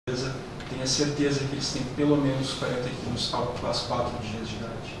Tenha certeza que eles têm pelo menos 40 quilos após 4 dias de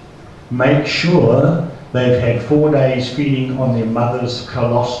idade. Make sure they've had 4 days feeding on their mother's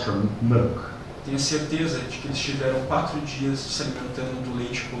colostrum milk. Tenha certeza de que eles tiveram 4 dias se alimentando do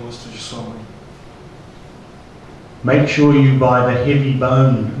leite colostro de sua mãe. Make sure you buy the heavy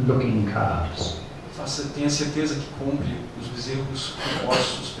bone looking calves. Tenha certeza que compre os bezerros com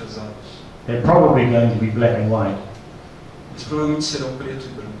ossos pesados. They're probably going to be black and white. Eles provavelmente serão preto e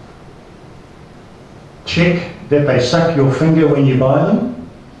branco. Check that they suck your finger when you buy them.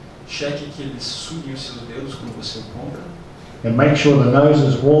 Cheque que eles suguem os seus dedos quando você o compra. And make sure the nose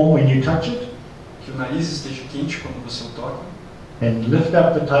is warm when you touch it. Que o nariz esteja quente quando você o toca. And lift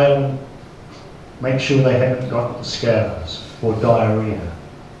up the tail. Make sure they haven't got the scars or diarrhea.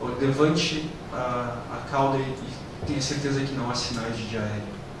 Ou levante a cauda e tenha certeza que não há sinais de diarreia.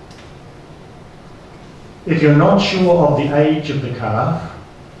 If you're not sure of the age of the calf,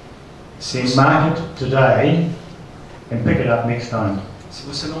 then mark it today and pick it up next time. Se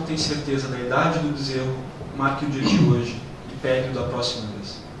você não tem certeza da idade do bezerro, marque o dia de hoje e pegue-o da próxima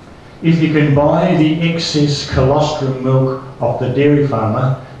vez. If you can buy the excess colostrum milk of the dairy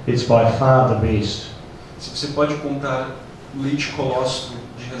farmer, it's by far the best. Se você pode comprar leite colostro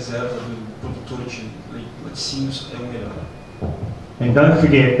de reserva do produtor de laticínios, é o melhor. And don't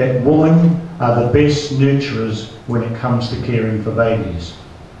forget that women are the best nurturers when it comes to caring for babies.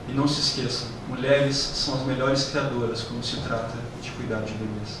 E não se esqueça, mulheres são as melhores criadoras quando se trata de cuidar de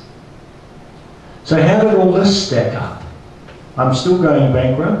bebês. So how did all this stack up? I'm still going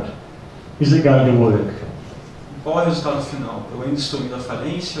bankrupt. Is it going to work? Qual é o resultado final? Eu ainda estou indo à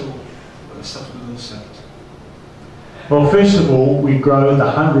falência ou está tudo dando certo? Well, first of all, we grow the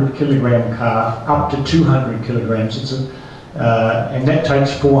 100 kilogram calf up to 200 kilograms. And that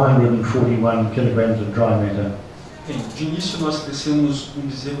takes 441 kilograms of dry matter. Bem, de início nós crescemos um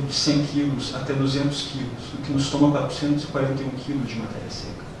bezerro de 100 quilos até 200 quilos, o que nos toma 441 quilos de matéria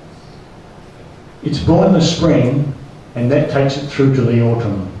seca. It's born in the spring, and that takes it through to the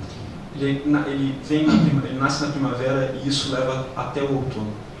autumn. Ele nasce na primavera e isso leva até o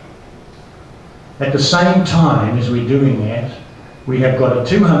outono. At the same time as we're doing that, we have got a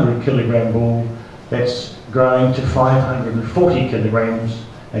 200 kilogram bull that's growing to 540 kilograms,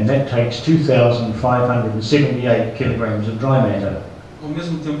 and that takes 2,578 kilograms of dry matter. Ao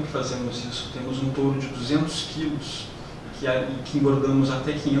mesmo tempo que fazemos isso, temos um touro de 200 quilos que engordamos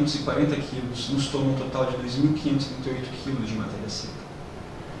até 540 quilos, nos toma um total de 2.538 quilos de matéria seca.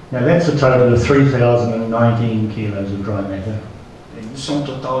 Now that's a total of 3,019 kilos of dry matter. Isso é um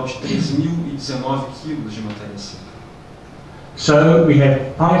total de 3.019 quilos de matéria seca. So we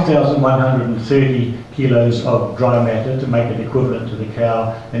have 5,130 kilos of dry matter to make it equivalent to the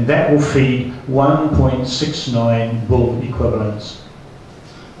cow, and that will feed 1.69 bull equivalents.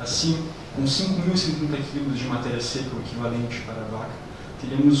 Assim, com 5.050 quilos de matéria seca, o equivalente para a vaca,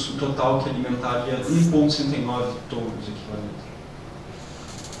 teríamos um total que alimentaria 1.69 touros equivalentes.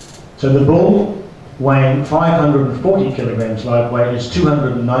 So the bull weighing 540 kilograms live weight is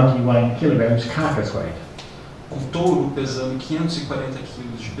 291 kilograms carcass weight. O touro pesando 540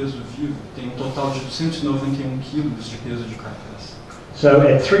 kg de peso vivo tem um total de 291 kg de peso de carcaça. So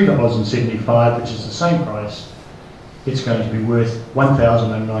at $3.75, which is the same price, it's going to be worth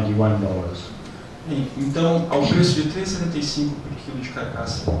 $1,091. Então, ao preço de 3,75 por quilo de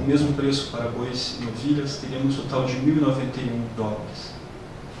carcaça, o mesmo preço para bois e novilhas, teríamos um total de $1.091.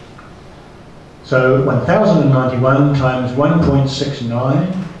 So 1,091 times 1.69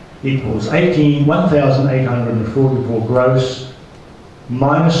 equals 1,844 gross,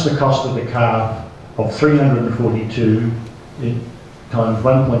 minus the cost of the calf of 342 times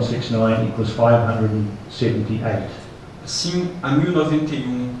 1.69 equals 578. Assim, a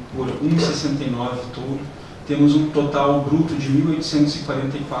 1.091 por 1,69 touro, temos um total bruto de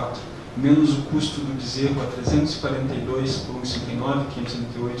 1.844, menos o custo do bezerro a 342 por 1,69,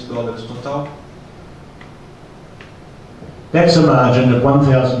 $578 total. That's a margin of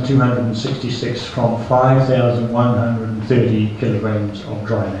 1,266 from 5,130 kilograms of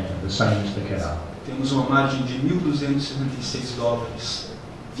dry matter, the same as the cow. Temos uma margem de $1.266,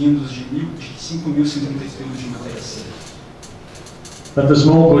 vindos de 5.050 kg de matéria seca. But there's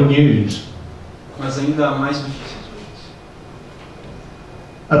more good news. Mas ainda há mais notícias hoje.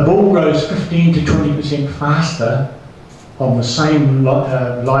 A bull grows 15 to 20% faster on the same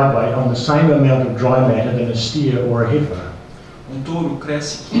live weight, on the same amount of dry matter than a steer or a heifer. Touro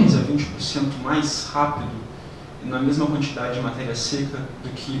cresce 15 a 20% mais rápido na mesma quantidade de matéria seca do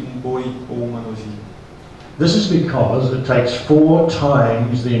que boi ou uma novilha. This is because it takes 4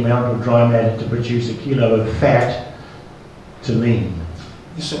 times the amount of dry matter to produce a kilo of fat to lean.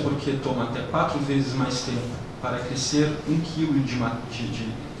 Isso é porque toma até 4 vezes mais tempo para crescer 1 kg de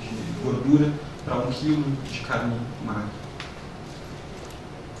gordura para 1 kg de carne magra.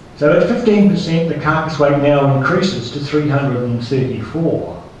 So at 15%, the carcass weight now increases to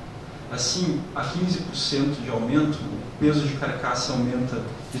 334. Assim, a 15% de aumento, o peso de carcaça aumenta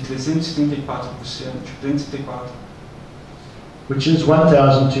de 334%, which is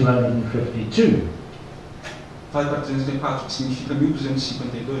 1,252. vai para 334, que significa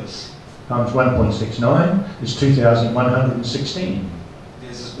 1.252. Times 1.69 is 2,116.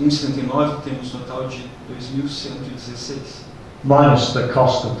 Vezes 1,79 temos um total de 2.116. Minus the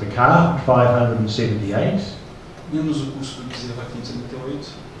cost of the car, 578. Menos o custo do bezerro a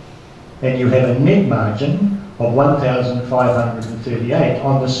 578. And you have a net margin of 1,538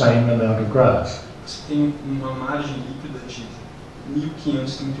 on the same amount of grass. Você tem uma margem líquida de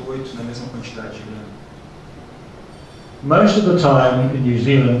 1.538 na mesma quantidade de grão. Most of the time in New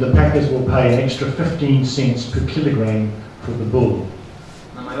Zealand, the packers will pay an extra 15 cents per kilogram for the bull.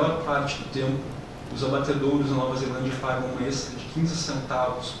 Na maior parte do tempo, os abatedouros na Nova Zelândia pagam uma extra de 15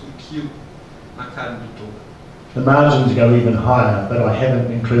 centavos por quilo na carne do touro. The margins go even higher, but I haven't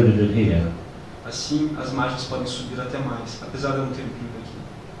included it here. Assim, as margens podem subir até mais, apesar de eu não ter incluído aqui.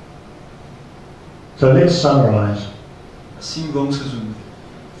 So let's summarize. Assim, vamos resumir.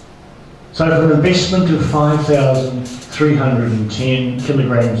 So for an investment of 5,310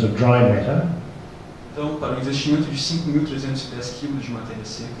 kilograms of dry matter, Então, para o investimento de 5.310 kg de matéria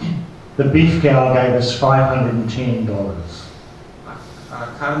seca, the beef cow gave us $510. a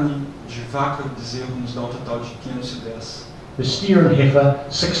carne de vaca ou bezerro nos dá um total de 510. The steer and heifer,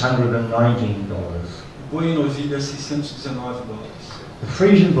 $619. O boi e novilha, $619. The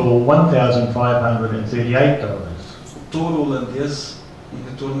Frisian bull, $1,538. O touro holandês, um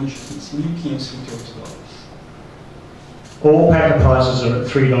retorno de $1.538. All packer prices are at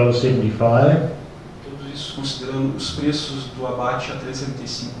 $3.75. Tudo isso considerando os preços do abate a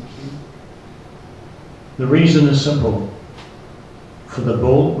 375 kg. The reason is simple. For the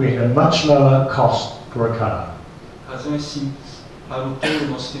bull, we had a much lower cost for a car. A razão é simples. Para o touro,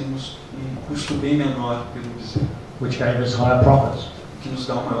 nós temos um custo bem menor pelo bezerro, Which gave us higher profits. que nos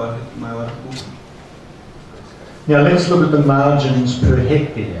dá um maior lucro. Now let's look at the margins per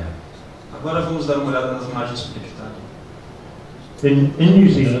hectare. Agora vamos dar uma olhada nas margens por hectare. In New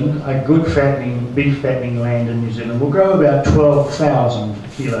Zealand, a good beef fattening land in New Zealand will grow about 12,000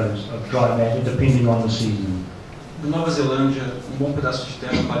 kilos of dry matter depending on the season. Na Nova Zelândia, um bom pedaço de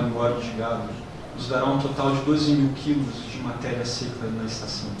terra para engorde de gado nos dará um total de 12.000 quilos de matéria seca na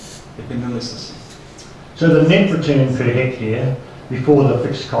estação, dependendo da estação. So the net return per hectare before the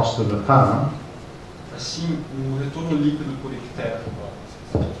fixed cost of the farm Assim, o retorno líquido por hectare,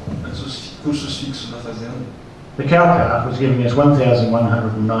 antes dos custos fixos da fazenda, the cow calf was giving us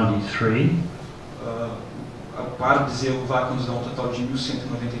 1,193. O par bezerro vaca nos dá um total de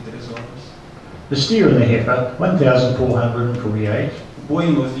 1.193 horas. The steer and the heifer, 1,448. O boi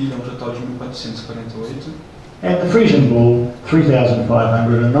e novilha, um total de 1.448. And the Frisian bull,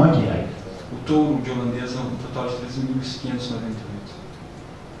 3,598. O touro de holandesa, um total de 3.598.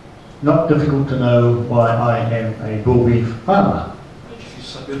 Not difficult to know why I am a bull beef farmer. É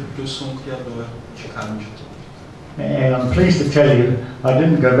difícil saber porque eu sou um criador de carne de touro. And I'm pleased to tell you I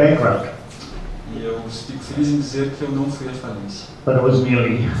didn't go bankrupt, E eu fico feliz em dizer que eu não fui à falência, but it was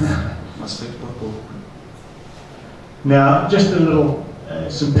nearly. mas foi por pouco. Now, just a little,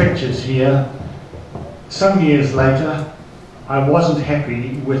 some pictures here. Some years later, I wasn't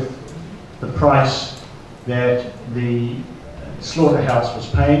happy with the price that the slaughterhouse was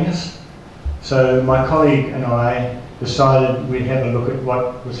paying us. So my colleague and I decided we'd have a look at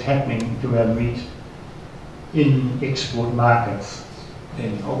what was happening to our meat in export markets.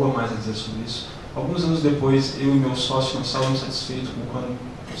 Tem algo a mais a dizer sobre isso. Alguns anos depois, eu e meu sócio não estávamos satisfeitos com quando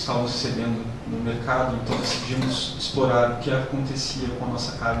estávamos recebendo no mercado, então decidimos explorar o que acontecia com a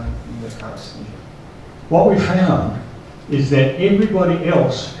nossa carne no mercado estrangeiro. What we found is that everybody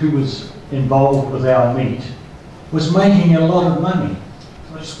else who was involved with our meat was making a lot of money. O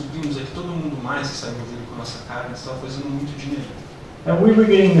que nós descobrimos é que todo mundo mais que estava envolvido com a nossa carne estava fazendo muito dinheiro. And we were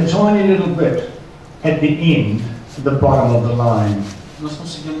getting a tiny little bit at the end, at the bottom of the line. Nós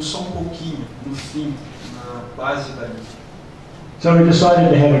conseguimos só um pouquinho no fim, na base da linha. So we decided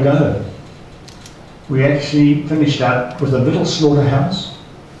to have a go. We actually finished up with a little slaughterhouse,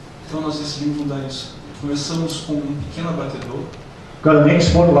 Então nós decidimos mudar isso. Começamos com um pequeno abatedor, got an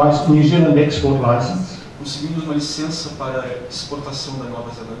export license, New Zealand export license, conseguimos uma licença para exportação da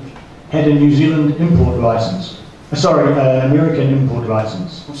Nova Zelândia, had a New Zealand import license, American import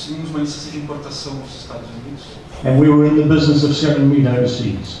license, Conseguimos uma licença de importação dos Estados Unidos. and we were in the business of selling meat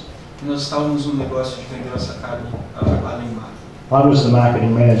overseas. E nós estávamos no negócio de vender essa carne além mar. I was the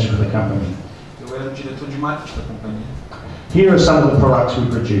marketing manager for the company. Eu era o diretor de marketing da companhia. Here are some of the products we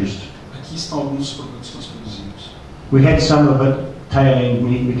produced. Aqui estão alguns dos produtos que nós produzimos. We had some of it tail-end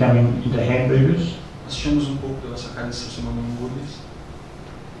meat becoming into hamburgers. Nós tínhamos um pouco da nossa carne se transformando em hambúrgueres.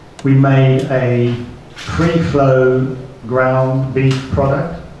 We made a free-flow ground beef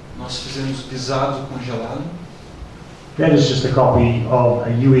product. Nós fizemos guisado congelado. That is just a copy of a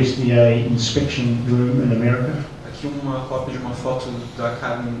USDA inspection room in America. Aqui uma cópia de uma foto da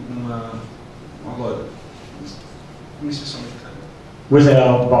carne numa loja. Uma inspeção de carne. With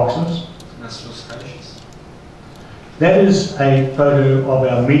our boxes. Nas suas caixas. That is a photo of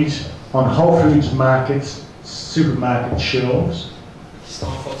our meat on Whole Foods markets, supermarket shelves. Aqui está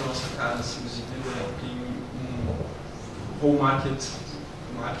uma foto da nossa carne assim, exibida em whole market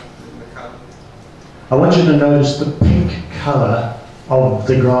mercado. I want you to notice the pink colour of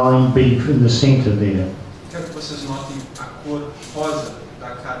the ground beef in the centre there. Quero que vocês notem a cor rosa da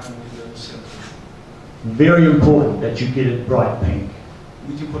carne moída no centro. Very important that you get it bright pink.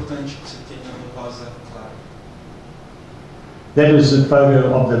 Muito importante que você tenha rosa claro. That is a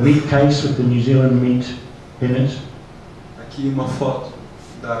photo of the meat case with the New Zealand meat in it. Aqui uma foto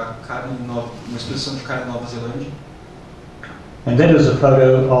da carne nova, uma exposição de carne Nova Zelândia. And that is a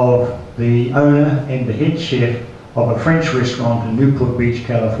photo of the owner and the head chef of a French restaurant in Newport Beach,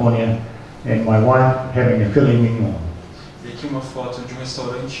 California, and my wife having a filet mignon. E aqui uma foto de um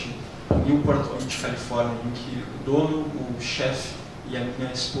restaurante em Newport Beach, Califórnia, em que o dono, o chefe e a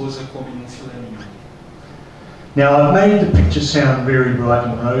minha esposa comem um filé mignon. Now I've made the picture sound very bright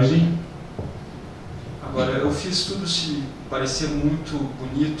and rosy. Agora eu fiz tudo se parecer muito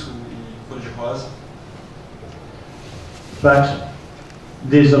bonito e cor-de-rosa. But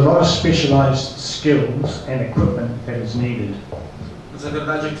there's a lot of specialized skills and equipment that is needed. Mas a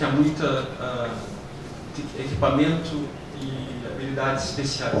verdade é que há muita equipamento e habilidades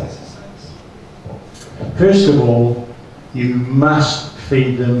especiais necessárias. First of all, you must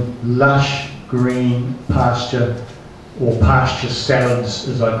feed them lush green pasture or pasture salads,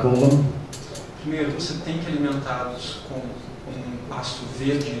 as I call them. Primeiro, você tem que alimentá-los com pasto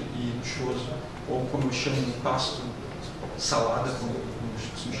verde e luxuoso, ou como eu chamo, pasto salada, como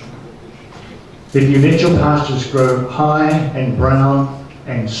se chama. If you let your pastures grow high and brown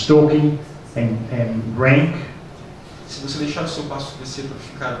and stalky and rank, se você deixar o seu pasto crescer para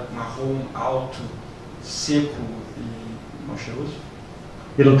ficar marrom, alto, seco e mal cheiroso,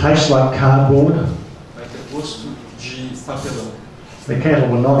 it'll taste like cardboard. vai ter gosto de papelão. The cattle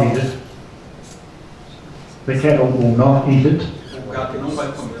will not eat it. The cattle will not eat it. O gado não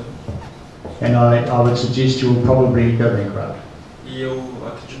vai comer. And I would suggest you will probably go bankrupt. E eu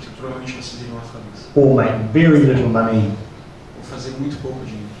acredito que provavelmente vocês iriam à falência. Or make very little money. Ou fazer muito pouco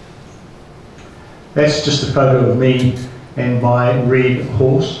dinheiro. That's just a photo of me and my red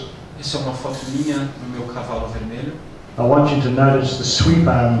horse. Essa é uma foto minha no meu cavalo vermelho. I want you to notice the sweep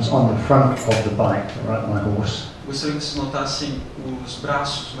arms on the front of the bike, right, my horse. Gostaria que vocês notassem os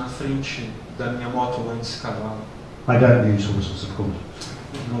braços na frente da minha moto ou desse cavalo. I don't use horses, of course.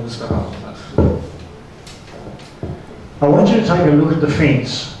 Não uso cavalo, claro. I want you to take a look at the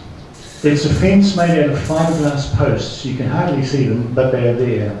fence. It's a fence made out of fiberglass posts. You can hardly see them, but they are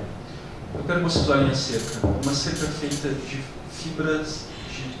there. Eu quero que vocês olhem a cerca. Uma cerca feita de fibras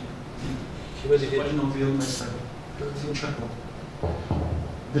de vidro. Você pode não vê-lo, mas está fio de chapéu.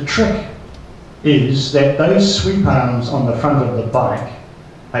 The trick is that those sweep arms on the front of the bike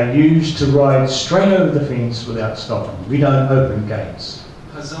are used to ride straight over the fence without stopping. We don't open gates.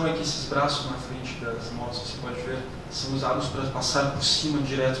 A razão é que esses braços na frente das motos, você pode ver, são usados para passar por cima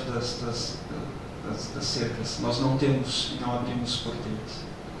direto das cercas. Nós não temos e não abrimos porteiras.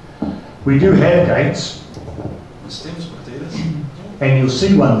 We do have gates. Nós temos porteiras. And you'll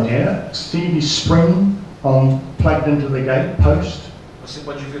see one there. See the spring plugged into the gate post? Você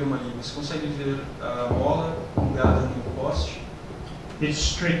pode ver uma ali. Você consegue ver a mola ligada no poste? It's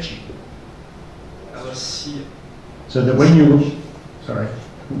stretchy. Ela se... So that when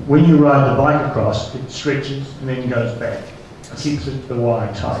you ride the bike across, it stretches and then goes back. It keeps the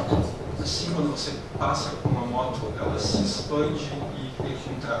wire tight. Assim, quando você passa com uma moto, ela se expande e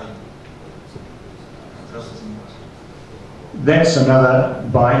contrai. That's another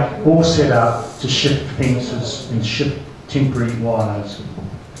bike all set up to shift fences and shift temporary wires.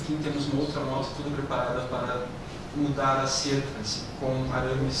 Aqui temos uma outra moto toda preparada para mudar as cercas com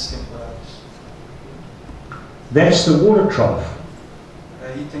arames temporários. That's the water trough.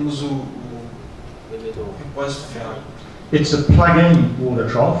 Aí temos Repósito ferro. It's a plug-in water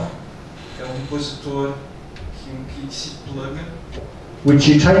trough, É um repositor que se pluga which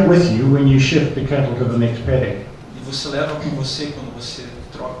you take with you when you shift the cattle to the next paddock. e você leva com você quando você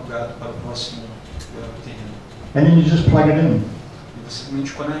troca o gado para o próximo terreno. And then you just plug it in. E você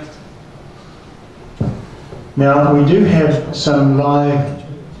simplesmente conecta. Now, we do have some live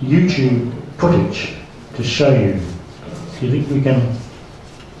YouTube footage to show you. Do you think we can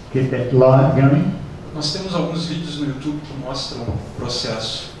get that live going? Nós temos alguns vídeos no YouTube que mostram o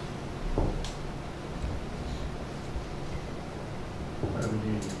processo.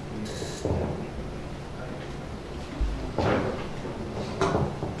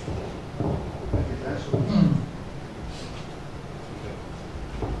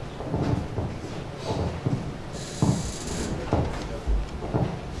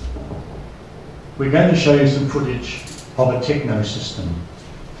 We're going to show you some footage of a techno system.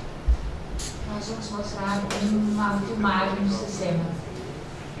 Nós vamos mostrar uma filmagem do sistema.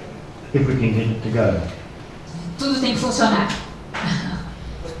 If we can get it to go. Tudo tem que funcionar.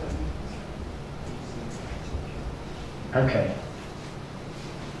 Okay.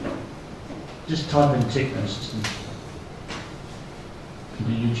 Just type in techno system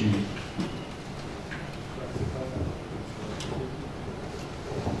into YouTube.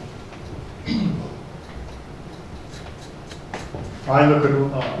 I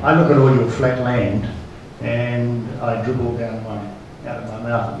look at all your flat land, and I dribble out of my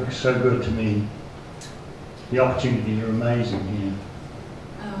mouth. It looks so good to me. The opportunities are amazing here.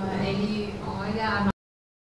 Ele olha a